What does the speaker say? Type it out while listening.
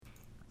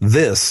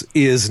This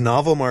is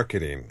Novel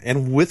Marketing,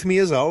 and with me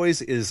as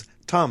always is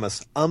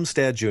Thomas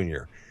Umstattd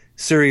Jr.,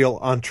 serial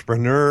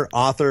entrepreneur,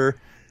 author,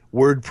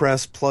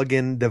 WordPress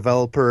plugin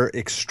developer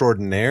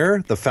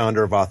extraordinaire, the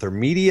founder of Author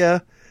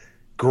Media,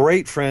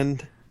 great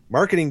friend,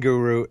 marketing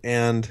guru,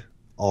 and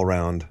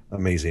all-round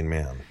amazing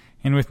man.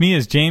 And with me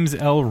is James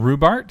L.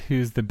 Rubart,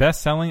 who's the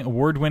best-selling,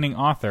 award-winning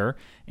author.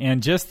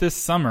 And just this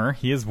summer,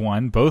 he has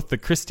won both the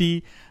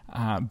Christie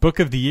Book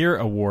of the Year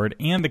Award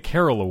and the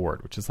Carroll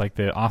Award, which is like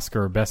the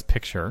Oscar Best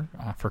Picture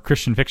for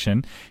Christian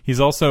fiction. He's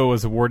also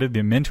was awarded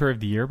the Mentor of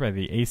the Year by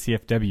the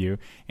ACFW,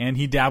 and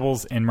he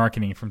dabbles in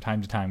marketing from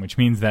time to time, which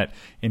means that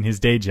in his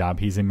day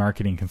job, he's a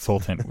marketing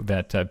consultant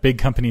that big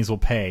companies will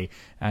pay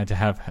to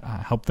have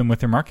help them with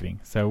their marketing.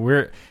 So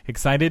we're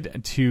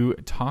excited to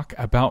talk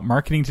about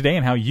marketing today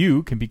and how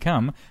you can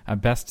become a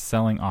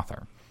best-selling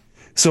author.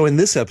 So in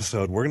this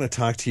episode, we're going to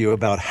talk to you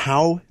about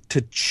how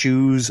to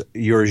choose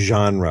your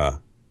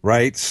genre.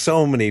 Right?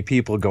 So many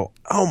people go,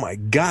 oh my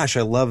gosh,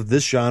 I love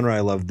this genre. I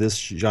love this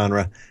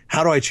genre.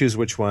 How do I choose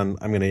which one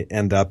I'm going to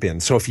end up in?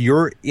 So if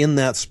you're in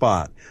that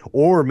spot,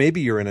 or maybe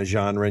you're in a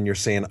genre and you're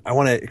saying, I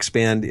want to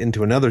expand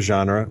into another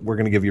genre, we're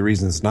going to give you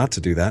reasons not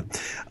to do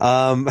that.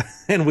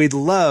 And we'd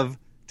love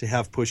to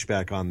have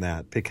pushback on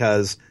that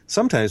because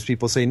sometimes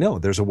people say, no,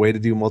 there's a way to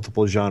do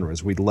multiple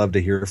genres. We'd love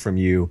to hear from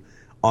you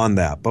on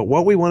that. But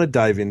what we want to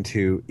dive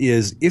into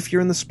is if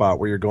you're in the spot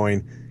where you're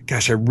going,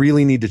 gosh, I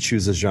really need to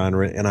choose a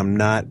genre, and I'm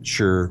not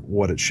sure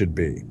what it should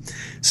be.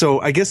 So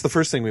I guess the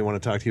first thing we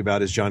want to talk to you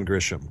about is John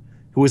Grisham,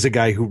 who is a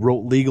guy who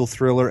wrote legal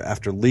thriller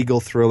after legal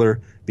thriller,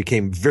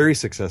 became very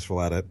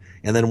successful at it,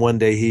 and then one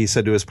day he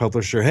said to his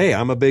publisher, hey,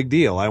 I'm a big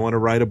deal. I want to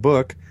write a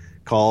book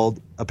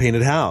called A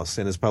Painted House.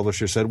 And his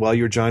publisher said, well,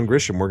 you're John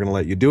Grisham. We're going to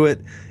let you do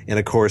it. And,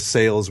 of course,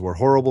 sales were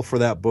horrible for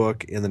that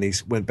book, and then he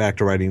went back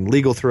to writing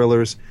legal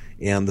thrillers,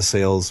 and the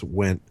sales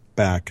went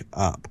back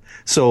up.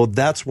 So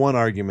that's one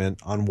argument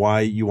on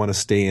why you want to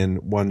stay in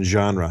one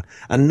genre.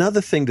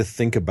 Another thing to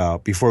think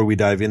about before we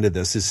dive into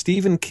this is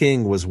Stephen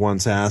King was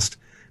once asked,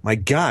 my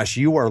gosh,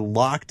 you are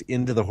locked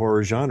into the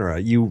horror genre.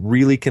 You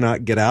really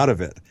cannot get out of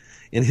it.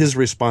 And his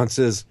response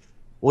is,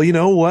 well, you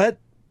know what?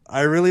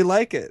 I really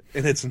like it.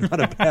 And it's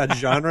not a bad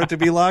genre to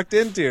be locked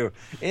into.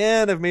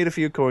 And I've made a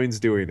few coins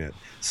doing it.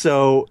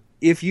 So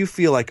if you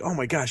feel like, oh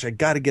my gosh, I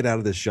got to get out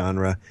of this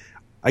genre,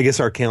 I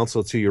guess our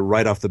counsel to you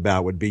right off the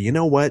bat would be, you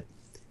know what?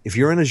 If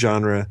you're in a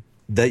genre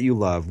that you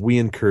love, we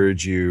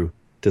encourage you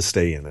to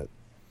stay in it.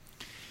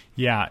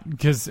 Yeah,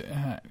 because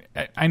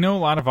I know a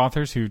lot of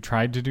authors who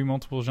tried to do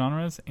multiple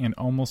genres, and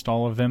almost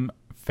all of them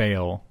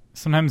fail.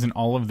 Sometimes in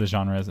all of the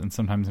genres and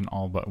sometimes in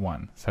all but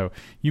one. So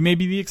you may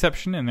be the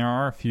exception, and there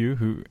are a few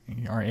who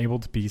are able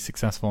to be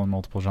successful in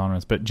multiple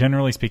genres. But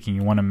generally speaking,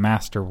 you want to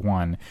master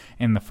one,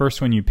 and the first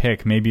one you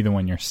pick may be the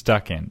one you're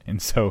stuck in. And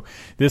so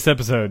this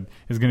episode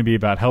is going to be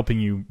about helping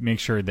you make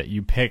sure that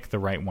you pick the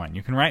right one.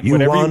 You can write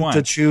whatever you want. You want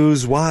to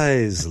choose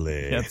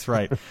wisely. That's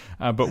right.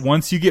 But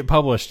once you get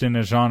published in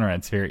a genre,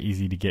 it's very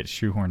easy to get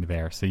shoehorned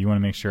there. So you want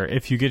to make sure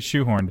if you get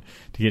shoehorned,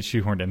 to get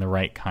shoehorned in the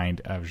right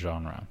kind of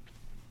genre.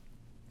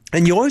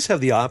 And you always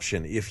have the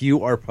option, if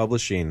you are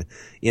publishing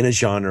in a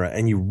genre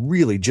and you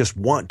really just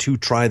want to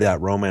try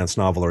that romance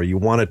novel or you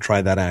want to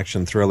try that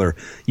action thriller,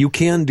 you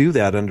can do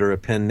that under a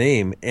pen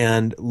name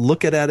and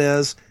look at it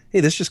as, hey,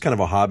 this is just kind of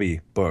a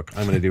hobby book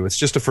I'm going to do. It's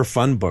just a for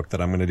fun book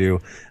that I'm going to do.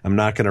 I'm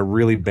not going to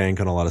really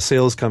bank on a lot of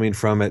sales coming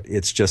from it.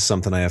 It's just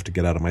something I have to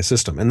get out of my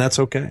system, and that's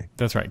okay.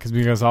 That's right,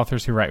 because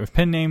authors who write with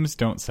pen names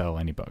don't sell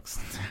any books,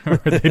 or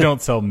they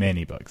don't sell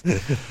many books.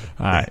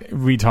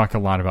 We talk a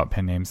lot about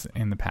pen names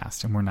in the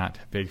past, and we're not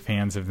big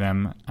fans of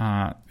them.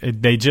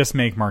 They just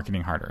make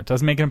marketing harder. It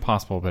doesn't make it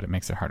impossible, but it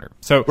makes it harder.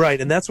 So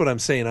right, and that's what I'm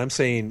saying. I'm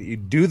saying you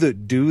do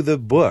the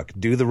book,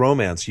 do the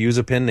romance, use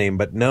a pen name,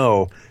 but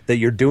know that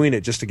you're doing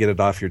it just to get it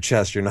off your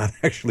chest. You're not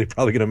actually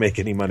probably going to make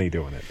any money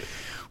doing it.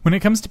 When it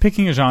comes to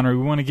picking a genre,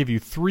 we want to give you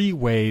 3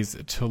 ways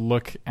to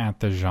look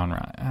at the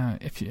genre.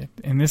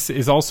 And this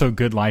is also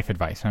good life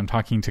advice. I'm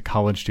talking to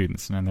college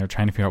students, and they're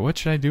trying to figure out, what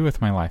should I do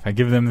with my life? I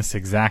give them this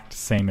exact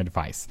same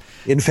advice.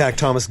 In fact,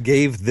 Thomas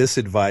gave this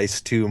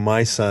advice to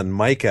my son,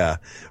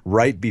 Micah,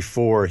 right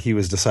before he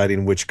was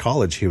deciding which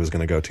college he was going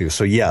to go to.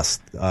 So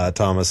yes,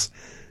 Thomas,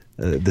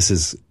 this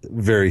is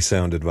very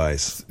sound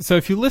advice. So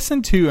if you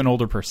listen to an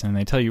older person and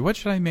they tell you, what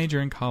should I major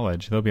in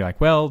college? They'll be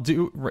like, well,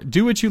 do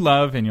what you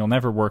love and you'll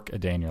never work a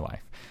day in your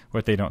life.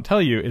 What they don't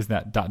tell you is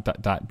that ...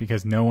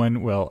 because no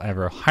one will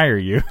ever hire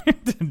you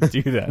to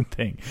do that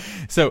thing.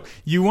 So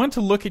you want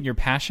to look at your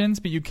passions,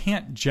 but you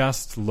can't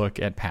just look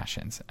at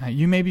passions.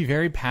 You may be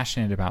very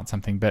passionate about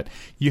something, but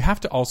you have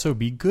to also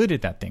be good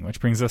at that thing,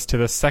 which brings us to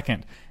the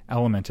second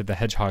element of the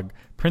hedgehog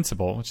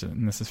principle,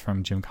 and this is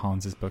from Jim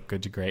Collins' book,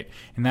 Good to Great,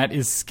 and that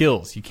is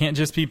skills. You can't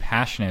just be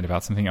passionate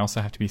about something, you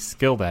also have to be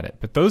skilled at it.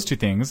 But those two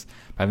things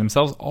by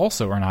themselves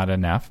also are not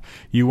enough.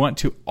 You want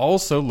to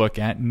also look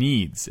at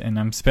needs, and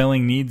I'm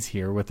spelling needs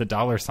here with a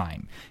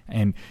 $,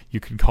 and you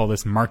could call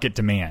this market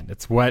demand.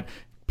 It's what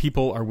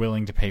people are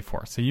willing to pay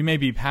for. So you may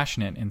be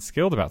passionate and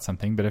skilled about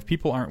something, but if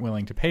people aren't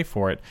willing to pay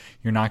for it,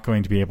 you're not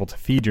going to be able to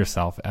feed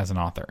yourself as an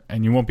author,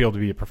 and you won't be able to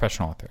be a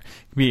professional author.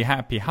 It can be a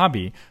happy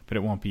hobby, but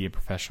it won't be a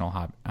professional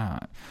hobby,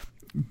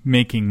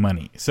 making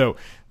money. So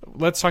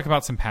let's talk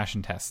about some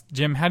passion tests.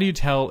 Jim, how do you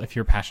tell if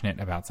you're passionate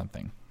about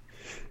something?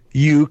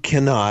 You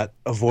cannot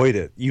avoid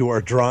it. You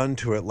are drawn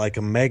to it like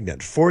a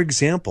magnet. For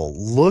example,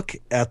 look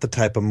at the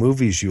type of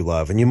movies you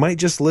love, and you might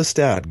just list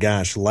out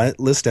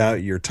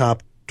your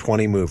top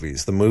 20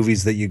 movies, the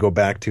movies that you go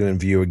back to and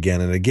view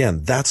again and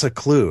again. That's a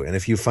clue. And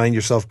if you find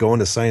yourself going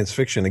to science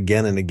fiction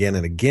again and again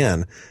and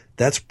again,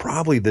 that's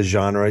probably the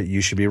genre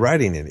you should be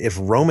writing in. If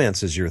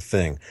romance is your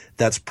thing,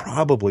 that's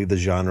probably the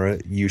genre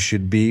you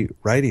should be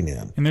writing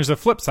in. And there's a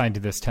flip side to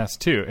this test,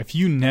 too. If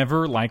you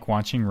never like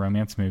watching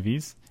romance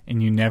movies,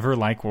 and you never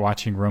like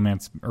watching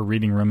romance or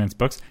reading romance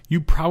books,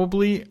 you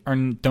probably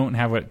don't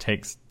have what it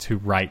takes to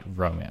write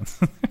romance.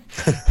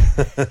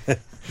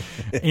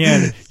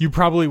 And you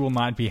probably will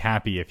not be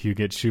happy if you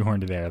get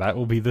shoehorned there. That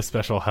will be the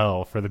special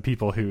hell for the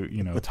people who,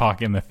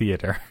 talk in the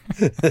theater.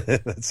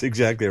 That's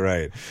exactly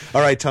right.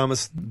 All right,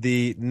 Thomas,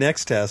 the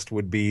next test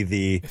would be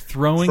the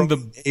throwing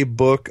a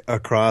book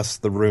across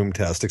the room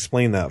test.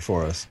 Explain that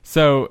for us.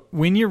 So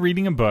when you're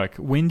reading a book,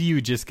 when do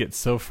you just get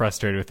so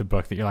frustrated with the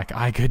book that you're like,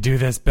 I could do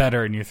this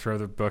better, and you throw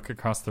the book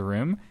across the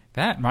room?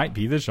 That might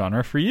be the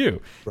genre for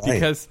you. Right.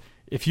 Because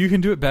if you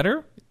can do it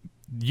better,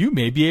 you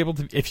may be able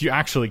to, if you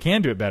actually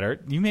can do it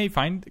better, you may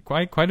find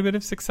quite a bit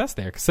of success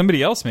there. Because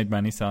somebody else made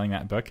money selling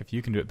that book. If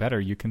you can do it better,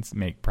 you can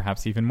make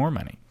perhaps even more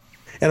money.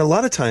 And a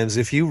lot of times,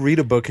 if you read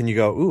a book and you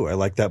go, ooh, I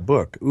like that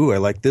book. Ooh, I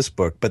like this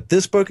book. But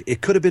this book,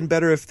 it could have been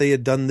better if they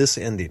had done this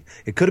ending.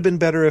 It could have been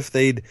better if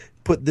they'd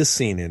put this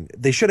scene in.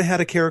 They should have had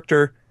a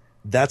character.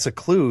 That's a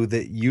clue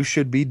that you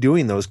should be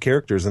doing those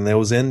characters and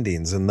those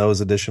endings and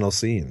those additional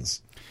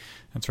scenes.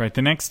 That's right.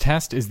 The next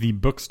test is the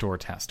bookstore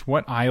test.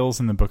 What aisles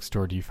in the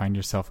bookstore do you find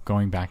yourself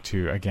going back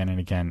to again and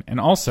again?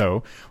 And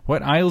also,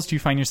 what aisles do you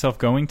find yourself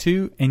going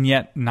to and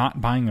yet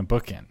not buying a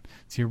book in?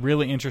 So you're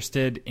really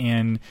interested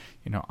in,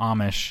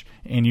 Amish,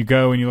 and you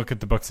go and you look at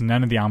the books, and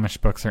none of the Amish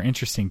books are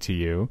interesting to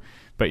you,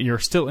 but you're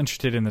still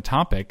interested in the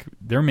topic.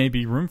 There may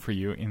be room for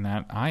you in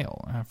that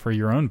aisle for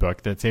your own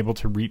book that's able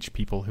to reach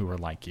people who are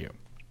like you.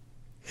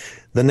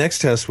 The next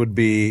test would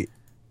be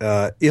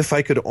if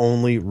I could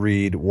only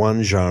read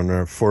one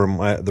genre for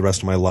the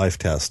rest of my life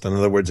test. In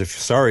other words,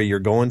 you're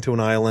going to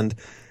an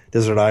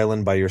desert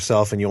island by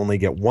yourself, and you only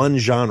get one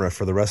genre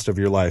for the rest of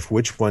your life,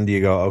 which one do you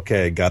go,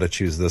 okay, got to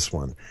choose this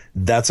one?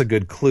 That's a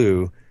good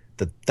clue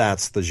that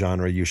that's the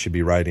genre you should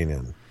be writing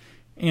in.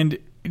 And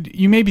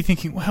you may be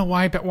thinking, well,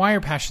 why are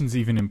passions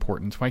even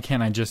important? Why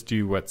can't I just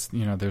do what's,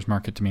 there's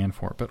market demand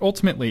for? But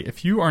ultimately,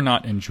 if you are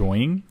not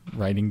enjoying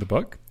writing the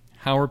book,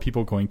 how are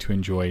people going to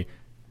enjoy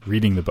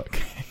reading the book?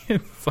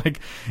 It's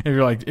like,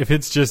 if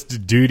it's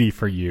just duty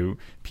for you,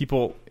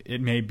 it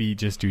may be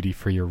just duty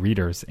for your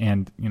readers.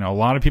 And, a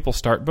lot of people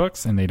start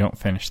books and they don't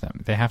finish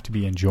them. They have to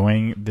be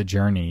enjoying the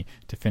journey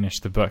to finish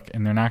the book.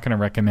 And they're not going to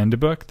recommend a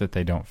book that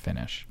they don't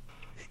finish.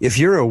 If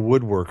you're a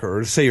woodworker,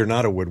 or say you're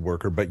not a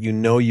woodworker, but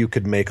you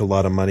could make a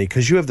lot of money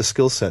because you have the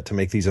skill set to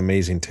make these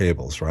amazing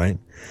tables, right?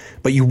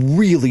 But you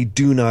really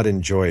do not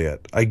enjoy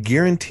it. I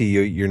guarantee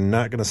you're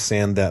not going to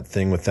sand that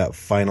thing with that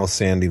final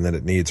sanding that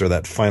it needs, or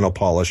that final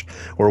polish,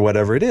 or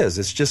whatever it is.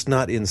 It's just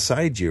not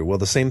inside you. Well,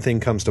 the same thing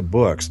comes to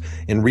books,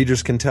 and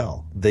readers can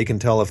tell. They can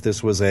tell if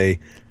this was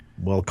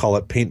we'll call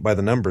it paint by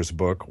the numbers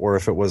book, or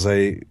if it was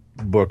a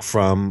book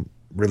from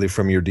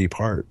your deep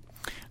heart.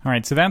 All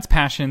right, so that's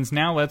passions.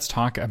 Now let's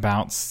talk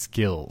about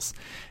skills.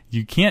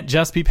 You can't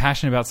just be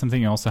passionate about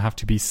something. You also have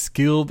to be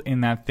skilled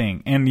in that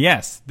thing. And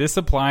yes, this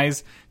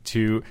applies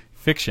to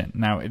fiction.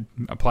 Now, it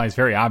applies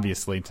very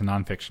obviously to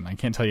nonfiction. I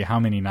can't tell you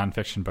how many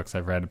nonfiction books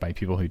I've read by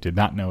people who did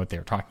not know what they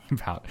were talking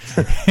about.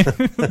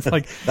 It's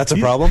like, that's a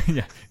problem?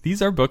 Yeah.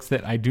 These are books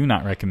that I do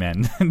not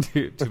recommend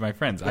to my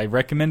friends. I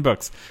recommend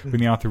books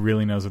when the author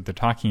really knows what they're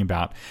talking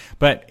about.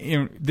 But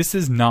this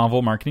is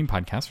Novel Marketing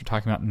Podcast. We're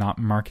talking about not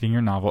marketing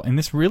your novel, and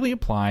this really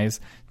applies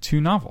to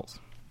novels.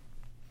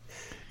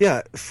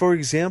 Yeah, for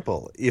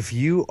example, if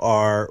you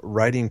are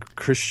writing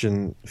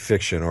Christian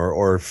fiction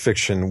or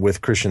fiction with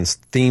Christian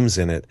themes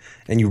in it,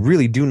 and you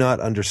really do not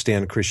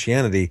understand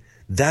Christianity,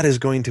 that is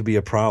going to be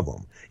a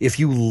problem. If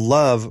you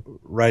love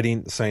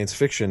writing science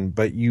fiction,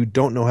 but you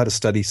don't know how to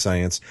study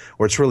science,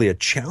 or it's really a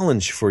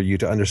challenge for you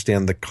to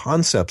understand the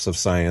concepts of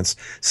science,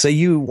 say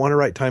you want to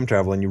write time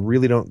travel and you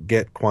really don't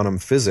get quantum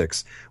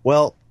physics,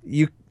 well,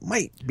 you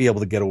might be able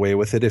to get away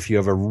with it if you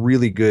have a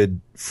really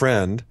good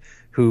friend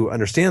who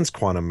understands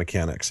quantum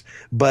mechanics.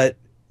 But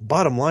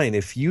bottom line,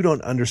 if you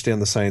don't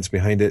understand the science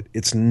behind it,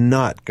 it's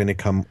not going to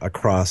come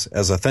across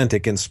as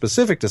authentic and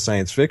specific to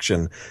science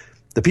fiction.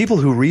 The people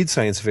who read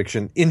science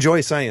fiction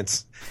enjoy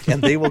science,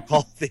 and they will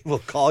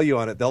call you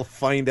on it. They'll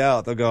find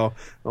out. They'll go,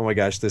 oh my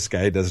gosh, this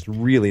guy does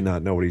really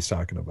not know what he's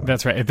talking about.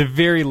 That's right. At the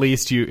very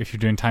least, if you're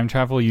doing time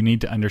travel, you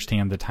need to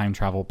understand the time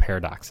travel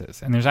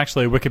paradoxes. And there's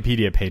actually a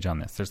Wikipedia page on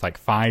this. There's like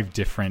 5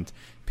 different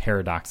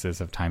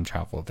paradoxes of time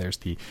travel. There's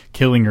the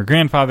killing your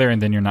grandfather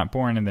and then you're not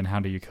born, and then how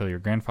do you kill your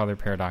grandfather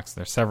paradox.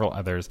 There's several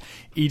others.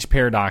 Each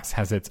paradox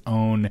has its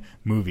own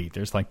movie.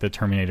 There's like the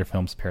Terminator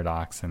films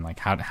paradox and like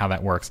how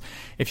that works.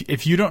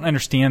 If you don't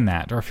understand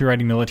that, or if you're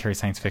writing military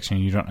science fiction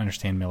and you don't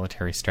understand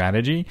military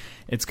strategy,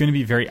 it's going to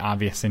be very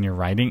obvious in your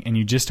writing, and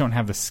you just don't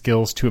have the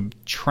skills to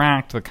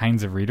attract the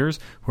kinds of readers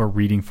who are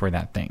reading for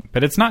that thing.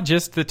 But it's not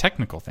just the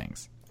technical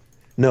things.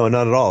 No,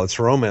 not at all. It's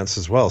romance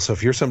as well. So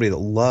if you're somebody that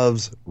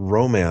loves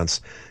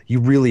romance, you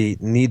really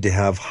need to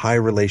have high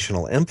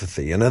relational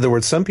empathy. In other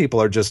words, some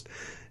people are just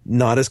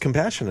not as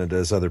compassionate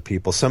as other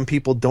people. Some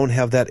people don't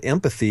have that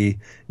empathy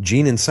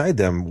gene inside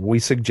them. We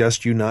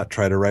suggest you not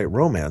try to write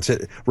romance.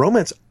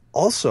 Romance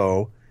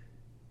also,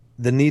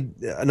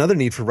 another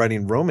need for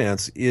writing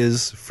romance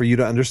is for you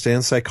to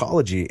understand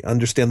psychology,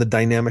 understand the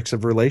dynamics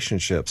of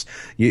relationships.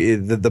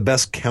 The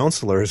best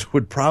counselors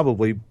would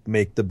probably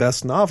make the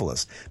best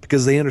novelists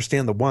because they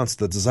understand the wants,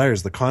 the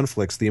desires, the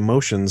conflicts, the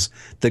emotions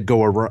that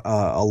go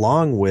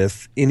along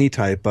with any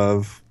type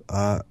of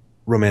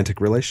romantic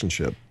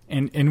relationship.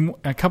 And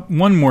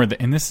one more,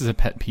 and this is a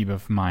pet peeve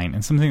of mine,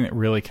 and something that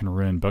really can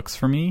ruin books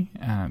for me,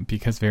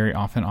 because very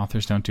often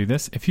authors don't do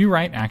this. If you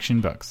write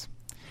action books,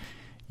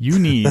 you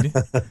need,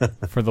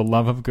 for the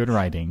love of good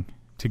writing,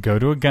 to go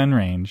to a gun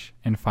range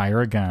and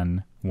fire a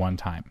gun one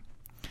time.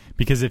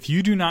 Because if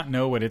you do not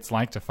know what it's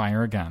like to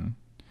fire a gun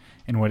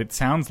and what it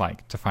sounds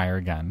like to fire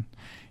a gun,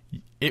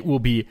 it will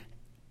be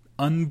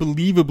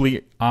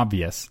unbelievably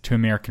obvious to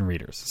American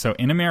readers. So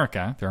in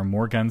America, there are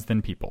more guns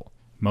than people.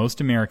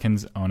 Most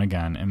Americans own a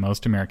gun, and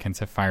most Americans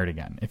have fired a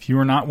gun. If you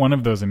are not one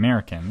of those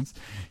Americans,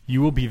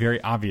 you will be very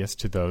obvious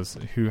to those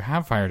who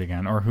have fired a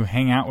gun or who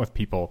hang out with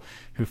people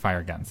who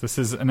fire guns. This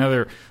is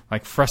another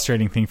like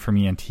frustrating thing for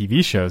me in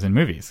TV shows and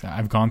movies.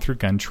 I've gone through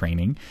gun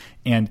training,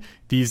 and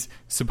these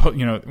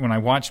when I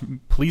watch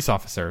police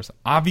officers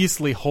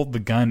obviously hold the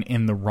gun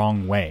in the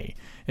wrong way,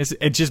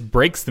 it just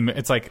breaks them.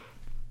 It's like,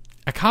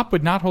 a cop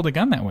would not hold a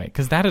gun that way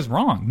because that is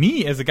wrong.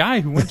 Me, as a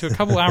guy who went to a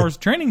couple hours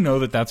training, know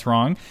that that's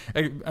wrong.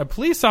 A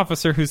police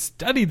officer who's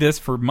studied this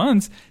for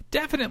months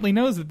definitely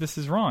knows that this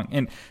is wrong.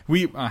 And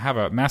we have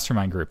a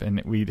mastermind group,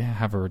 and we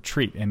have a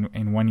retreat.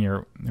 And 1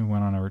 year, we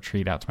went on a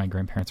retreat out to my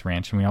grandparents'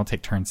 ranch, and we all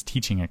take turns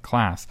teaching a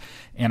class.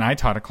 And I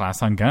taught a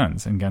class on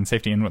guns and gun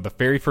safety. And the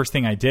very first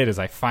thing I did is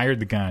I fired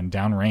the gun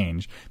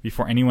downrange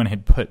before anyone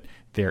had put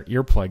their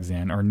earplugs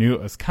in or knew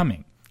it was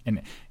coming.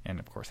 And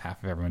of course,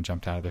 half of everyone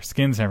jumped out of their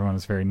skins. And everyone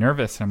was very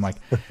nervous. And I'm like,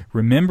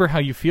 remember how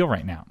you feel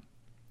right now.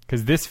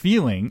 Because this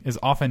feeling is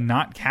often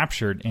not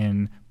captured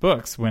in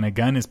books when a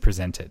gun is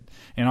presented.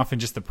 And often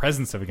just the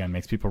presence of a gun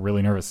makes people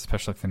really nervous,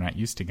 especially if they're not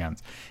used to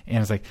guns.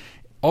 And it's like,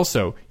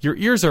 also, your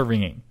ears are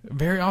ringing.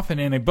 Very often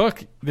in a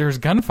book, there's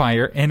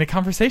gunfire and a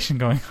conversation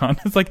going on.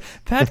 It's like,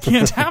 that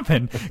can't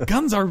happen.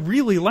 Guns are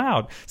really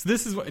loud. So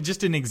this is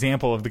just an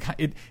example of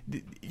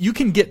you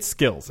can get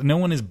skills. No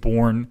one is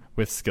born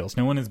with skills.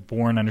 No one is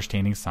born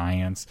understanding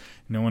science.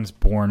 No one is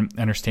born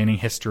understanding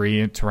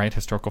history to write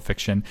historical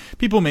fiction.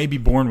 People may be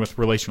born with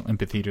relational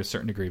empathy to a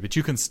certain degree, but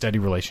you can study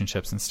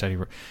relationships and study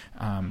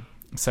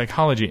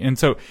psychology. And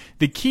so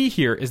the key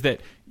here is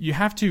that you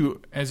have to,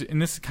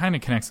 and this kind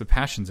of connects with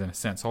passions in a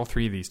sense, all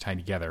three of these tie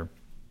together.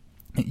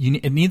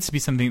 It needs to be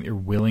something that you're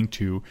willing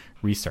to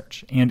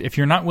research. And if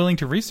you're not willing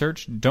to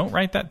research, don't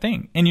write that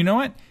thing. And you know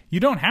what?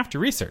 You don't have to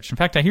research. In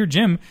fact, I hear,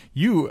 Jim,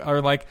 you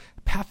are like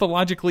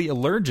pathologically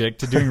allergic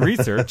to doing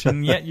research,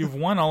 and yet you've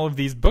won all of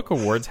these book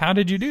awards. How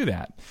did you do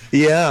that?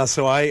 Yeah,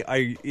 so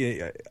I've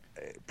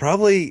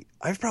probably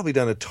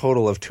done a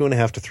total of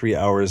 2.5 to 3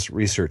 hours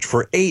research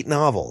for 8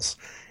 novels.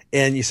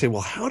 And you say,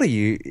 well, how did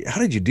you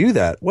do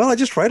that? Well, I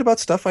just write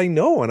about stuff I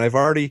know, and I've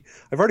already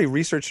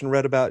researched and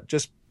read about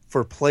just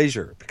for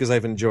pleasure because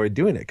I've enjoyed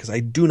doing it, because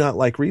I do not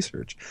like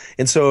research.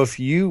 And so if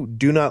you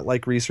do not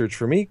like research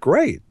for me,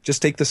 great.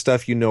 Just take the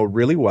stuff you know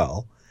really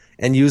well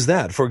and use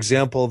that. For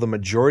example, the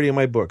majority of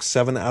my books,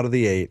 7 out of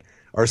the 8,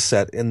 are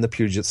set in the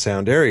Puget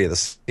Sound area, the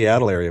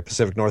Seattle area,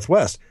 Pacific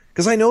Northwest,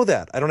 because I know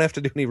that. I don't have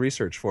to do any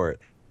research for it.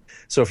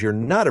 So if you're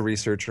not a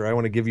researcher, I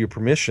want to give you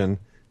permission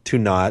to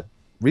not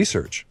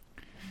research.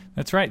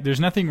 That's right. There's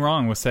nothing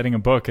wrong with setting a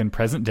book in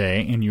present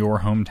day in your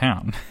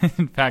hometown.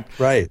 In fact,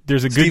 right.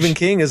 There's a good Stephen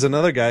King is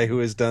another guy who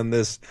has done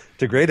this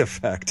to great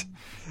effect.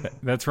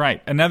 That's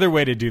right. Another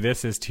way to do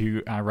this is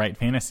to write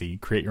fantasy,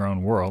 create your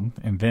own world,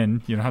 and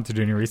then you don't have to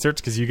do any research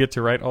because you get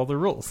to write all the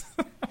rules.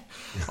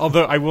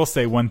 Although I will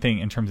say one thing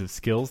in terms of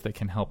skills that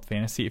can help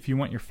fantasy. If you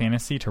want your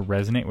fantasy to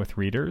resonate with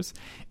readers,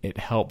 it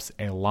helps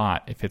a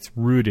lot if it's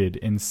rooted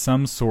in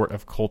some sort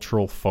of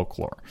cultural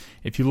folklore.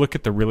 If you look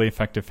at the really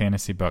effective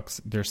fantasy books,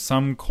 there's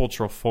some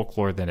cultural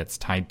folklore that it's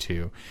tied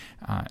to,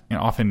 and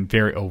often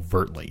very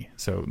overtly.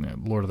 So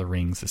Lord of the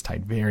Rings is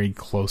tied very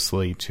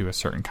closely to a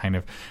certain kind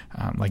of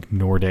like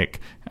Nordic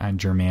and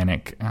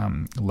Germanic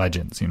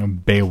legends.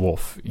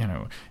 Beowulf.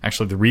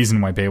 Actually, the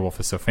reason why Beowulf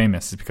is so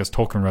famous is because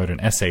Tolkien wrote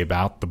an essay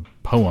about the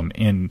poem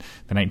in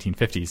the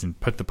 1950s and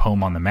put the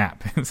poem on the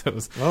map. So it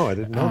was, I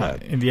didn't know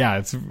that. And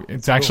yeah,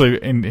 it's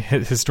actually, and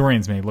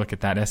historians may look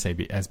at that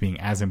essay as being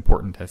as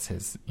important as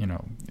his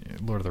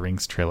Lord of the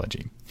Rings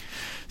trilogy.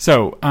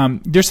 So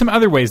there's some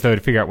other ways, though,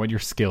 to figure out what you're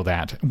skilled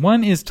at.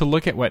 One is to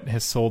look at what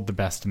has sold the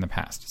best in the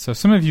past. So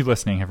some of you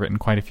listening have written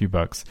quite a few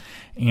books,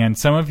 and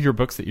some of your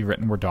books that you've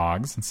written were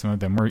dogs, and some of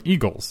them were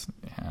eagles.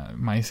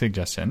 My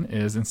suggestion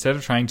is, instead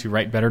of trying to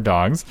write better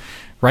dogs,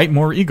 write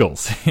more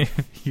eagles.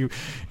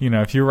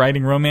 if you're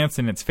writing romance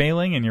and it's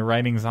failing, and you're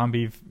writing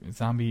zombie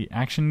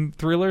action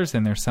thrillers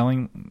and they're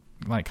selling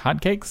like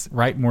hotcakes,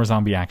 write more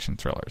zombie action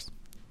thrillers.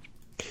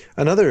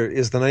 Another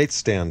is the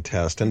nightstand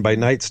test. And by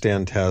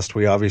nightstand test,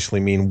 we obviously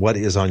mean what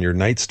is on your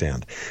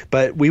nightstand.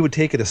 But we would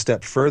take it a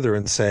step further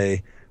and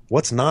say,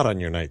 what's not on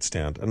your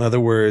nightstand? In other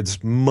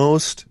words,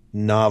 most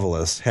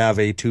novelists have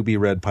a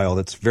to-be-read pile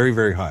that's very,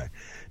 very high.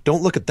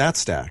 Don't look at that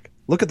stack.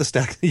 Look at the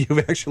stack that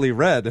you've actually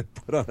read and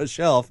put on a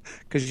shelf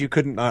because you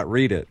couldn't not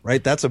read it,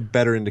 right? That's a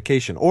better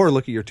indication. Or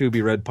look at your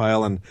to-be-read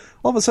pile and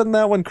all of a sudden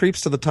that one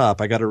creeps to the top.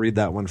 I got to read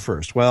that one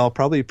first. Well,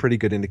 probably a pretty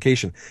good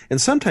indication.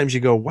 And sometimes you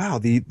go, wow,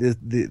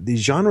 the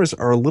genres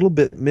are a little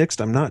bit mixed.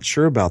 I'm not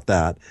sure about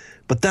that.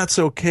 But that's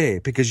okay,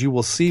 because you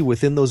will see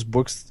within those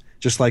books,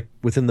 just like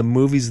within the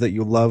movies that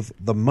you love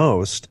the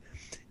most,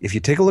 if you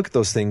take a look at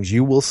those things,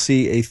 you will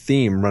see a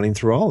theme running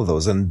through all of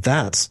those. And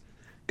that's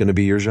going to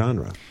be your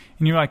genre.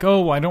 And you're like, oh,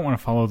 well, I don't want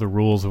to follow the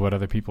rules of what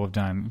other people have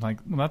done. Like,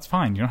 well, that's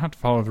fine. You don't have to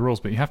follow the rules,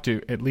 but you have to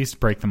at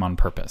least break them on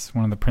purpose.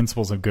 One of the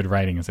principles of good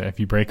writing is that if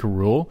you break a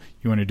rule,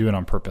 you want to do it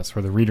on purpose,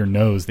 where the reader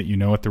knows that you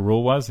know what the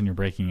rule was and you're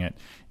breaking it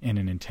in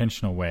an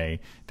intentional way.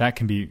 That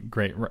can be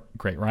great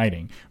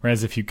writing.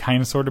 Whereas if you kind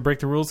of sort of break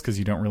the rules because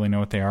you don't really know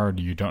what they are, or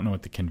you don't know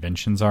what the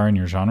conventions are in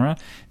your genre,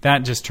 that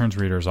just turns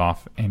readers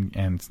off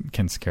and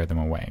can scare them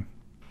away.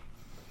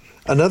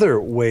 Another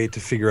way to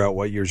figure out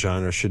what your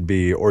genre should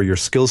be, or your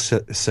skill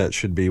set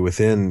should be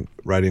within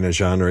writing a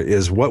genre,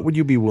 is what would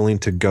you be willing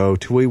to go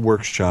to a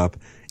workshop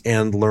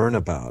and learn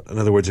about? In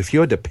other words, if you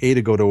had to pay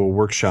to go to a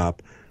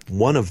workshop,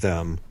 one of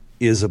them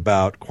is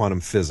about quantum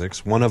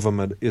physics, one of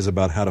them is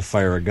about how to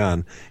fire a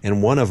gun,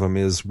 and one of them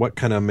is what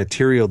kind of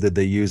material did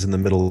they use in the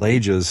Middle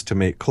Ages to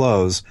make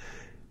clothes.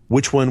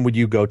 Which one would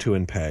you go to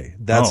and pay?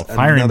 That's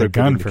firing the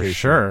gun for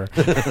sure.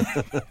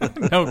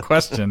 No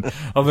question.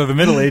 Although the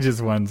Middle Ages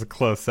one's a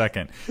close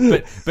second.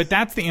 But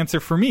that's the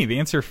answer for me. The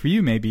answer for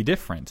you may be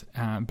different.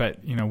 But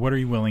what are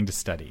you willing to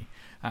study?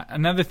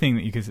 Another thing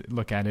that you could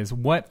look at is,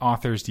 what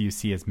authors do you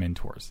see as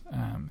mentors?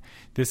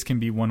 This can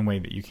be one way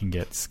that you can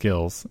get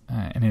skills.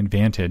 An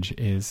advantage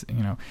is,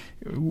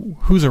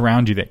 who's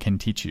around you that can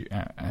teach you.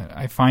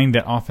 I find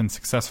that often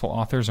successful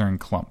authors are in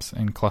clumps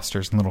and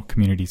clusters and little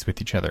communities with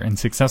each other. And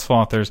successful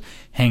authors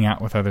hang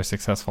out with other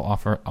successful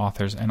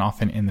authors, and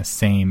often in the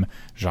same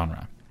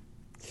genre.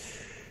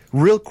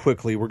 Real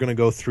quickly, we're going to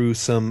go through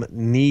some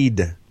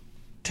needs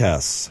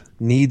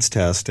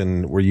test,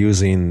 and we're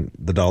using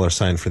the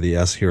 $ for the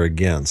S here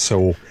again.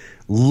 So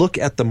look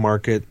at the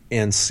market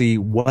and see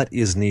what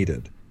is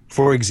needed.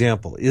 For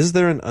example, is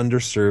there an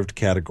underserved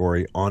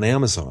category on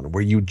Amazon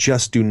where you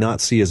just do not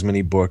see as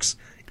many books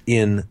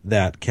in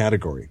that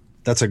category?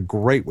 That's a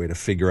great way to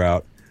figure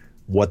out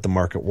what the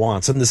market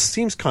wants. And this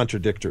seems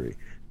contradictory,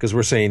 because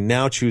we're saying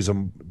now choose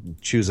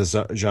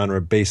a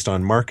genre based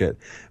on market.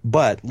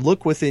 But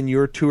look within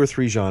your 2 or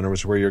 3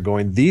 genres where you're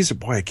going,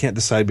 I can't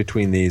decide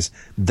between these.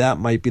 That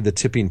might be the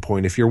tipping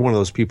point. If you're one of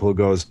those people who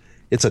goes,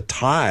 it's a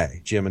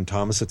tie, Jim and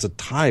Thomas, it's a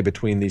tie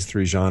between these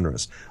 3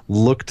 genres.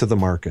 Look to the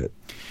market.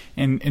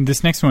 And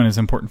this next one is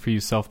important for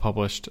you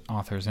self-published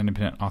authors,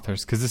 independent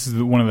authors, because this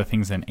is one of the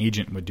things an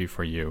agent would do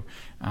for you.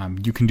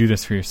 You can do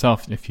this for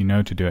yourself if you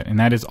know to do it. And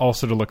that is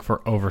also to look for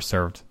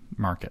overserved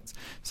markets.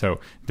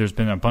 So there's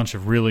been a bunch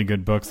of really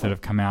good books that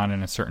have come out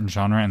in a certain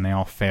genre and they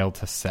all failed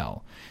to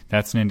sell.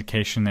 That's an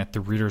indication that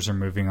the readers are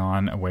moving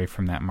on away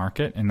from that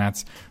market, and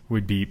that's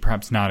would be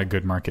perhaps not a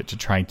good market to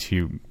try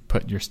to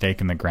put your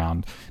stake in the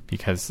ground,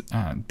 because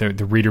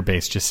the reader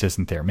base just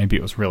isn't there. Maybe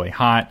it was really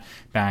hot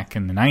back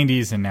in the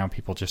 90s and now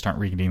people just aren't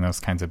reading those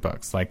kinds of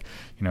books, like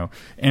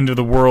end of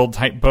the world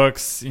type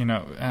books,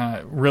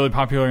 really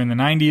popular in the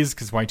 90s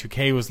because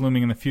Y2K was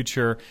looming in the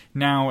future.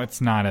 Now it's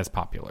not as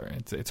popular.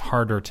 It's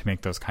harder to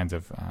make those kinds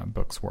of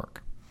books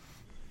work.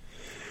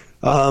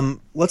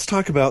 Let's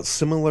talk about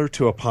similar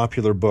to a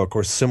popular book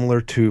or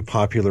similar to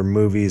popular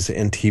movies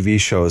and TV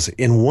shows.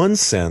 In one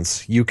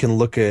sense, you can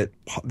look at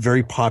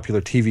very popular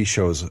TV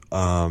shows,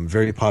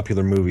 very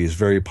popular movies,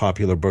 very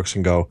popular books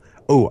and go,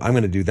 oh, I'm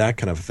going to do that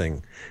kind of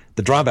thing.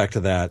 The drawback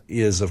to that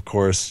is, of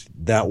course,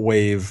 that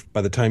wave,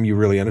 by the time you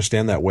really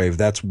understand that wave,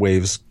 that's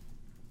waves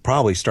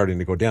probably starting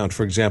to go down.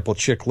 For example,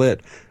 chick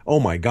lit.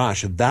 Oh my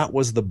gosh, that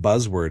was the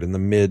buzzword in the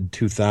mid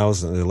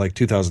 2000s, like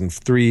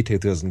 2003,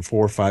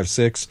 2004, 5,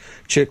 6.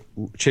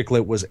 Chick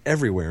lit was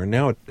everywhere, and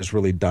now it has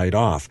really died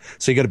off.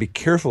 So you got to be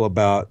careful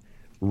about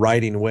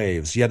riding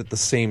waves. Yet at the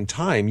same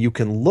time, you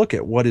can look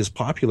at what is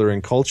popular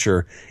in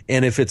culture,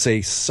 and if it's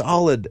a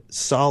solid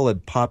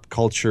pop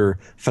culture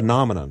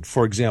phenomenon,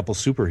 for example,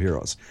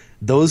 superheroes,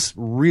 those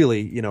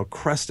really,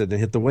 crested and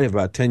hit the wave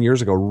about 10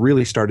 years ago,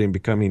 really starting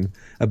becoming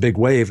a big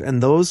wave.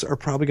 And those are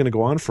probably going to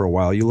go on for a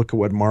while. You look at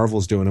what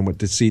Marvel's doing and what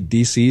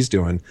DC's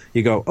doing.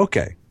 You go,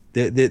 okay,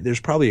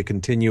 there's probably a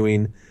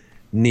continuing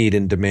need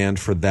and demand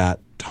for that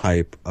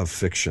type of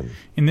fiction.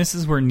 And this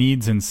is where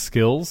needs and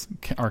skills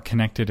are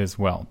connected as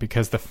well,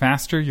 because the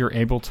faster you're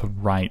able to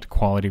write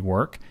quality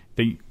work,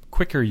 the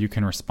quicker you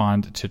can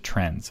respond to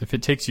trends. If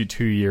it takes you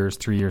 2 years,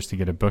 3 years to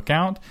get a book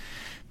out,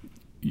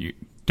 you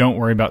don't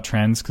worry about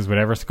trends, because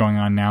whatever's going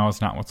on now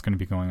is not what's going to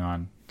be going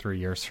on 3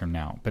 years from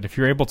now. But if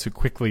you're able to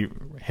quickly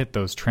hit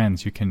those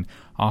trends, you can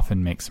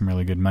often make some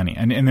really good money.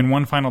 And then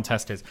one final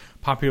test is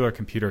popular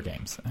computer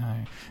games.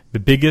 The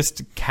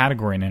biggest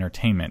category in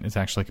entertainment is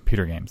actually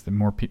computer games. The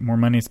more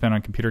money is spent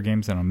on computer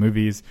games than on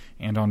movies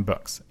and on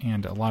books.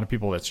 And a lot of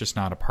people, that's just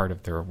not a part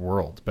of their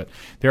world. But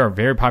there are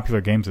very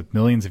popular games with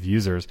millions of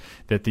users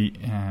that the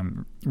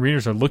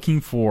readers are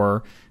looking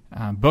for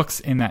books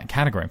in that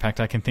category. In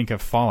fact, I can think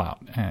of Fallout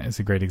as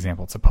a great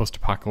example. It's a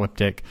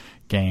post-apocalyptic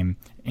game,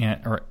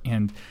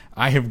 and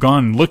I have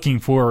gone looking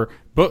for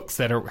books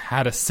that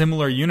had a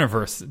similar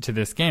universe to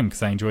this game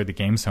because I enjoyed the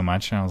game so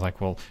much. And I was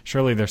like, well,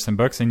 surely there's some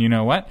books. And you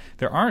know what?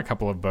 There are a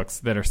couple of books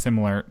that are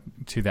similar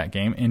to that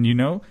game.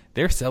 And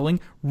they're selling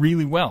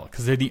really well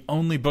because they're the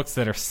only books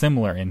that are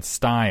similar in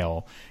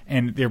style.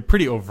 And they're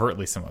pretty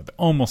overtly similar,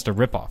 almost a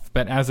ripoff.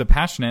 But as a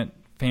passionate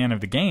fan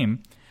of the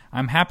game,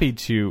 I'm happy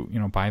to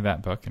buy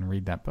that book and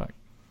read that book.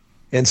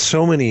 And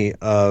so many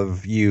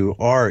of you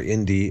are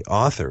indie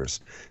authors,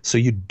 so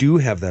you do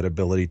have that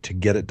ability to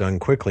get it done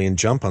quickly and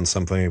jump on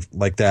something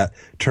like that,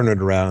 turn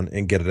it around,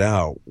 and get it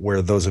out,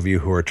 where those of you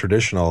who are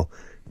traditional,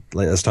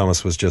 as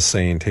Thomas was just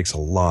saying, takes a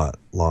lot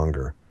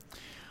longer.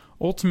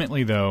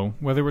 Ultimately, though,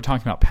 whether we're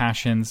talking about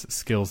passions,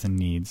 skills, and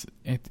needs,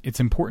 it's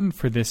important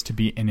for this to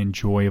be an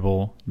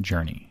enjoyable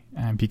journey.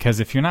 Because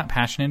if you're not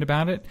passionate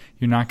about it,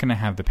 you're not going to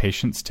have the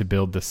patience to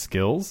build the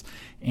skills.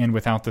 And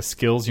without the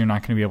skills, you're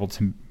not going to be able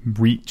to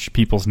reach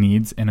people's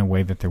needs in a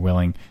way that they're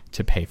willing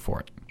to pay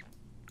for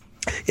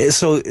it.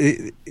 So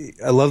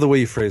I love the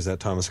way you phrase that,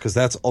 Thomas, because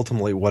that's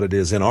ultimately what it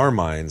is in our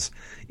minds,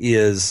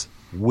 is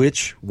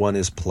which one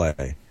is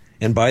play.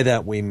 And by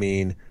that we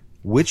mean,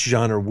 which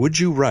genre would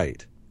you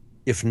write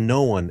if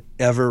no one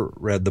ever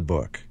read the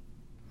book?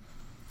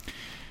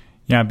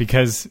 Yeah,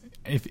 because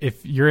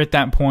if you're at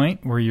that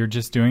point where you're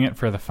just doing it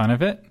for the fun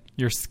of it,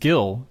 your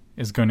skill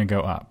is going to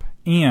go up.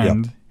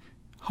 And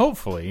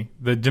hopefully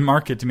the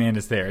market demand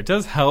is there. It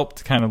does help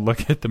to kind of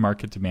look at the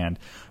market demand.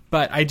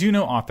 But I do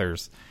know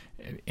authors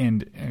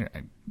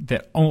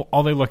that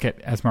all they look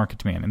at as market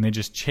demand, and they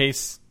just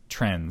chase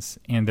trends,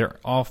 and they're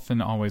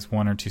often always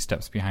 1 or 2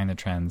 steps behind the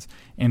trends,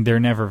 and they're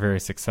never very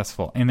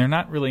successful, and they're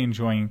not really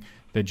enjoying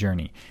the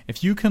journey.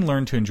 If you can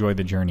learn to enjoy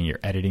the journey, your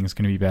editing is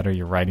going to be better,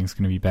 your writing is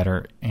going to be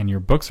better, and your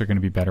books are going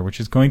to be better,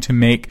 which is going to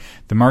make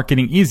the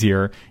marketing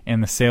easier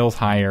and the sales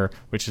higher,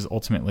 which is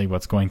ultimately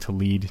what's going to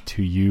lead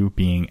to you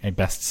being a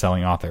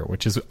best-selling author,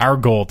 which is our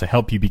goal to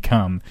help you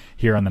become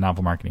here on the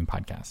Novel Marketing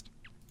Podcast.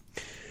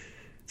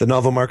 The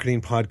Novel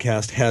Marketing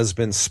Podcast has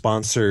been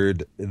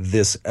sponsored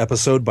this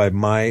episode by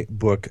My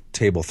Book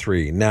Table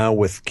 3, now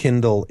with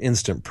Kindle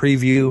Instant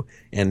Preview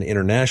and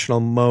International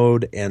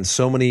Mode and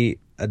so many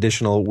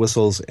additional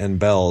whistles and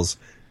bells.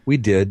 We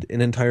did an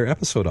entire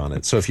episode on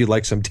it. So if you'd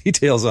like some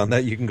details on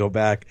that, you can go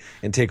back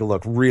and take a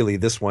look. Really,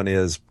 this one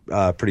is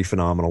pretty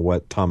phenomenal,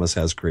 what Thomas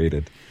has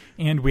created.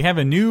 And we have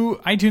a new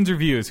iTunes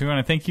review. So we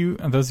want to thank you,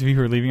 those of you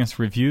who are leaving us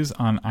reviews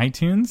on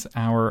iTunes.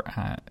 Our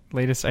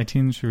latest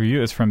iTunes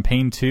review is from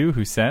Payne2,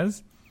 who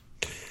says,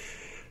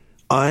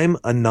 I'm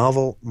a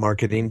novel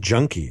marketing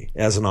junkie.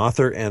 As an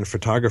author and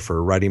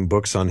photographer, writing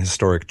books on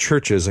historic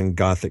churches and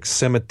Gothic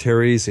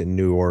cemeteries in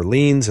New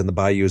Orleans and the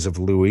bayous of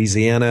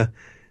Louisiana,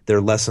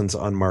 their lessons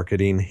on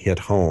marketing hit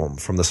home.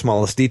 From the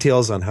smallest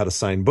details on how to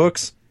sign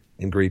books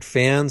and greet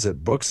fans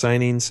at book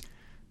signings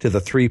to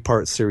the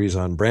 3-part series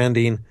on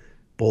branding,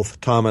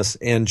 both Thomas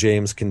and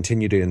James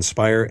continue to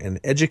inspire and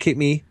educate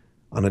me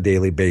on a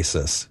daily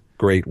basis.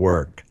 Great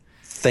work.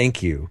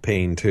 Thank you,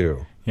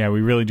 Payne2. Yeah,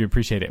 we really do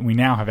appreciate it. And we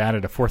now have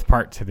added a 4th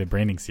part to the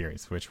branding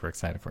series, which we're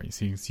excited for you.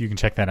 So you can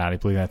check that out. I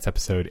believe that's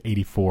episode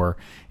 84.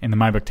 And the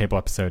My Book Table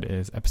episode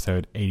is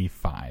episode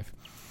 85.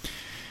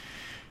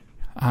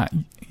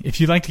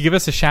 If you'd like to give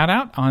us a shout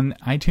out on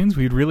iTunes,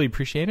 we'd really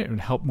appreciate it. It would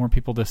help more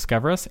people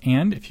discover us.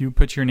 And if you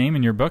put your name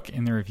and your book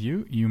in the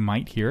review, you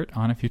might hear it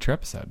on a future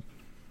episode.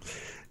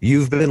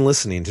 You've been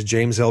listening to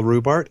James L.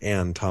 Rubart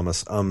and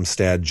Thomas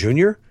Umstad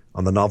Jr.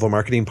 on the Novel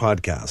Marketing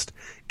Podcast,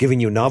 giving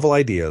you novel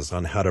ideas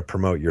on how to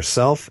promote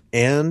yourself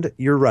and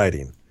your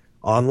writing,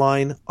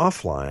 online,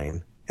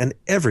 offline, and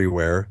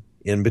everywhere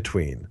in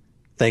between.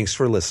 Thanks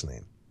for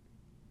listening.